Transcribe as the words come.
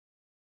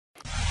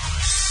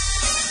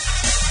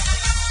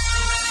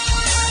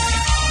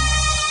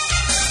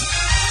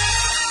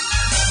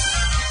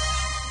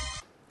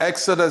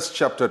Exodus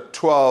chapter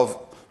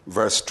 12,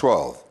 verse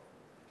 12.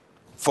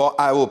 For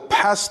I will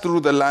pass through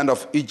the land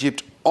of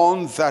Egypt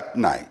on that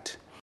night,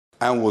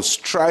 and will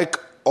strike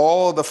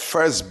all the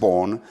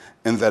firstborn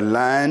in the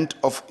land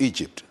of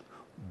Egypt,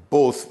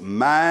 both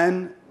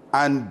man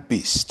and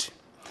beast.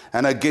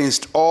 And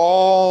against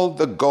all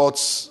the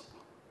gods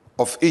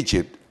of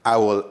Egypt I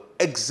will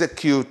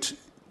execute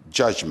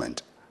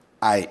judgment.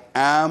 I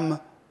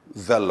am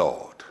the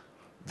Lord.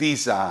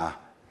 These are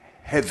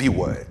heavy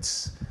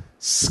words,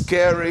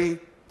 scary,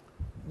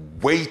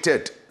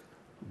 weighted.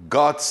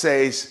 God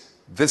says,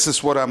 this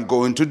is what I'm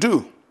going to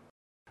do.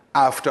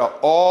 After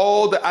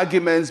all the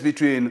arguments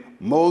between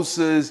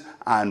Moses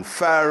and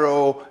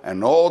Pharaoh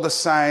and all the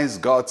signs,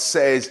 God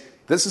says,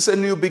 this is a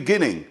new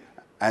beginning,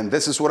 and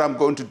this is what I'm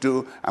going to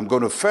do. I'm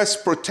going to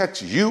first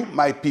protect you,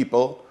 my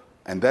people,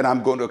 and then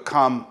I'm going to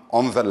come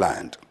on the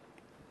land.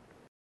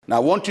 Now, I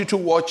want you to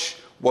watch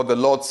what the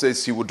Lord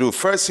says he will do.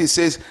 First, he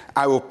says,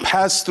 I will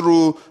pass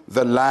through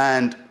the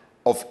land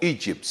of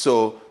Egypt.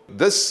 So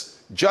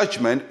this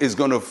judgment is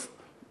going to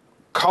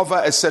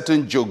cover a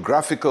certain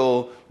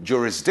geographical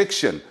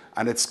jurisdiction,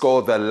 and it's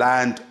called the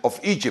land of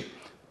Egypt.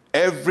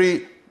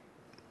 Every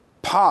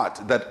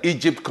part that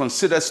Egypt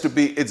considers to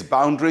be its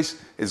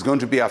boundaries is going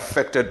to be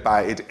affected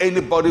by it.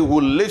 Anybody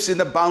who lives in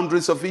the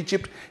boundaries of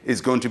Egypt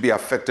is going to be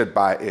affected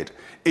by it.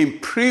 In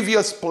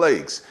previous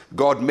plagues,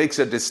 God makes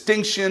a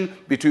distinction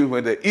between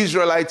where the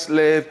Israelites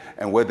live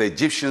and where the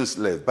Egyptians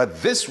live.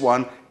 But this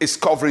one is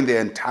covering the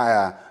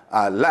entire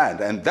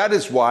land. And that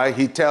is why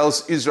he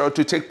tells Israel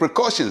to take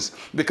precautions,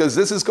 because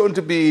this is going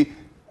to be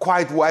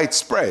quite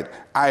widespread.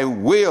 I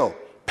will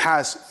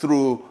pass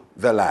through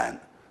the land.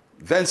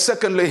 Then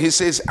secondly, he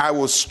says, I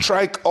will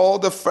strike all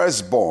the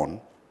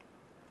firstborn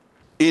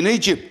in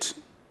Egypt.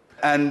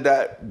 And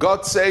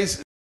God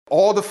says,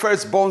 all the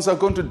firstborns are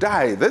going to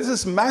die. This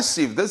is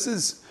massive. This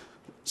is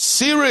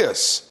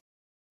serious.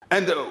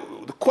 And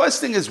the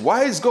question is,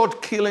 why is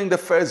God killing the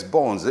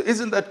firstborns?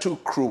 Isn't that too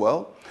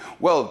cruel?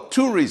 Well,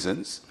 two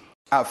reasons.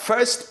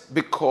 First,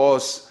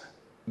 because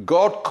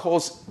God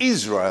calls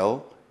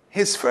Israel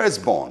his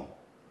firstborn.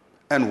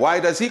 And why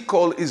does he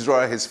call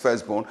Israel his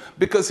firstborn?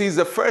 Because he's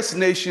the first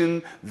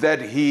nation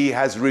that he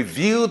has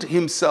revealed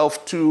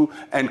himself to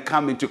and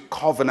come into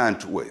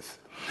covenant with.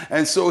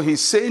 And so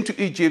he's saying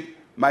to Egypt,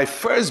 my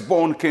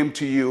firstborn came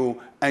to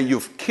you and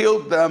you've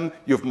killed them,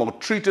 you've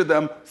maltreated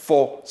them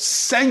for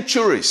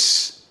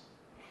centuries.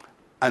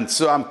 And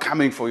so I'm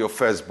coming for your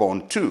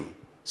firstborn too.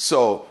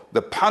 So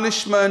the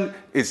punishment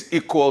is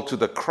equal to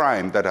the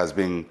crime that has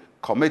been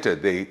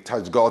committed. They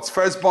touch God's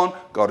firstborn,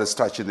 God is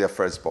touching their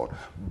firstborn.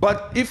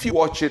 But if you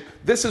watch it,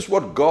 this is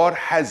what God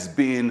has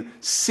been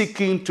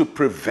seeking to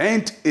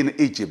prevent in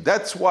Egypt.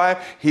 That's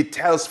why he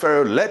tells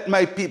Pharaoh, let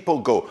my people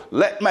go,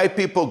 let my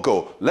people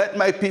go, let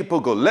my people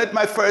go, let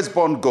my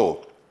firstborn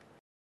go.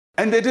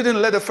 And they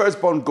didn't let the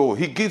firstborn go.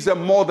 He gives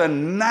them more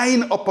than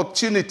 9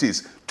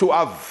 opportunities to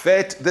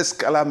avert this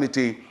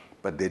calamity,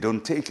 but they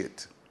don't take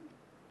it.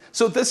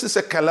 So this is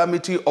a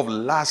calamity of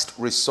last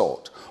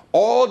resort.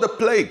 All the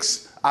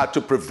plagues are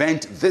to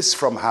prevent this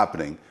from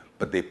happening,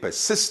 but they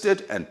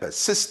persisted and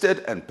persisted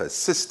and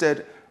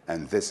persisted,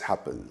 and this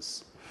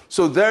happens.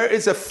 So there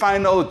is a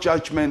final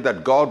judgment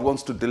that God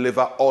wants to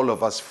deliver all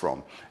of us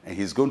from, and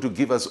he's going to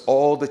give us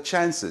all the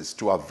chances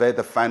to avert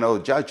the final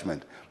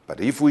judgment. But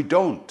if we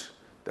don't,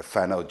 the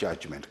final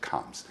judgment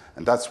comes.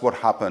 And that's what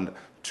happened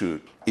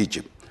to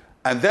Egypt.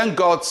 And then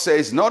God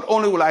says, not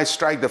only will I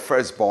strike the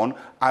firstborn,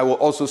 I will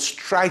also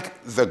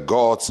strike the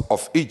gods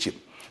of Egypt.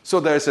 So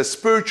there's a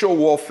spiritual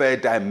warfare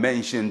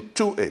dimension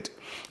to it.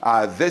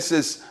 This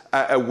is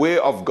a way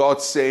of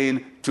God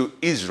saying to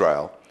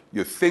Israel,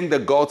 you think the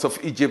gods of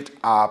Egypt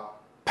are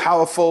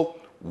powerful?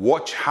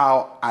 Watch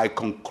how I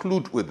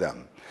conclude with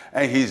them.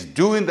 And he's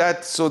doing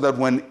that so that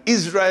when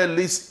Israel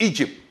leaves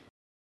Egypt,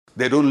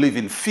 they don't live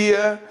in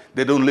fear.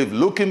 They don't live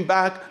looking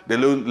back. They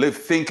don't live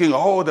thinking,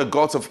 oh, the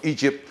gods of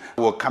Egypt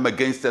will come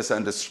against us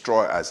and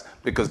destroy us,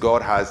 because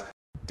God has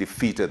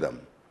defeated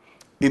them.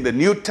 In the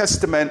New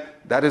Testament,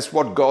 that is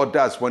what God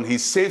does. When he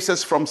saves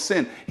us from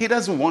sin, he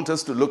doesn't want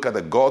us to look at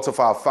the gods of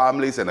our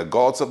families and the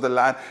gods of the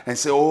land and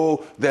say,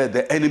 oh,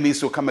 the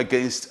enemies will come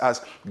against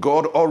us.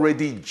 God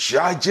already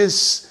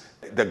judges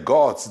the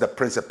gods, the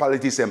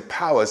principalities and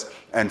powers,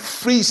 and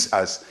frees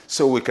us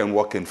so we can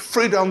walk in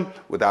freedom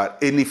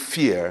without any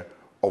fear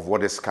of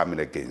what is coming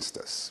against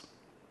us.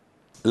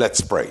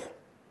 Let's pray.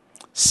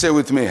 Say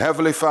with me,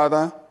 Heavenly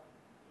Father,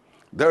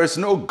 there is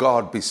no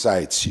God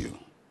besides you.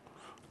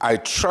 I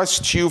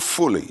trust you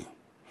fully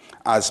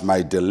as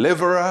my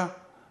deliverer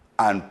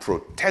and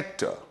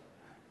protector.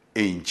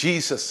 In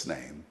Jesus'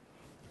 name,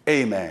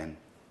 amen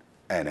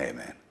and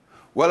amen.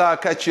 Well, I'll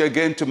catch you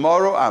again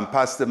tomorrow. I'm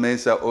Pastor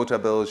Mensa,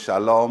 Otabil.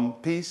 Shalom,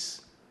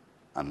 peace,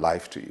 and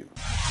life to you.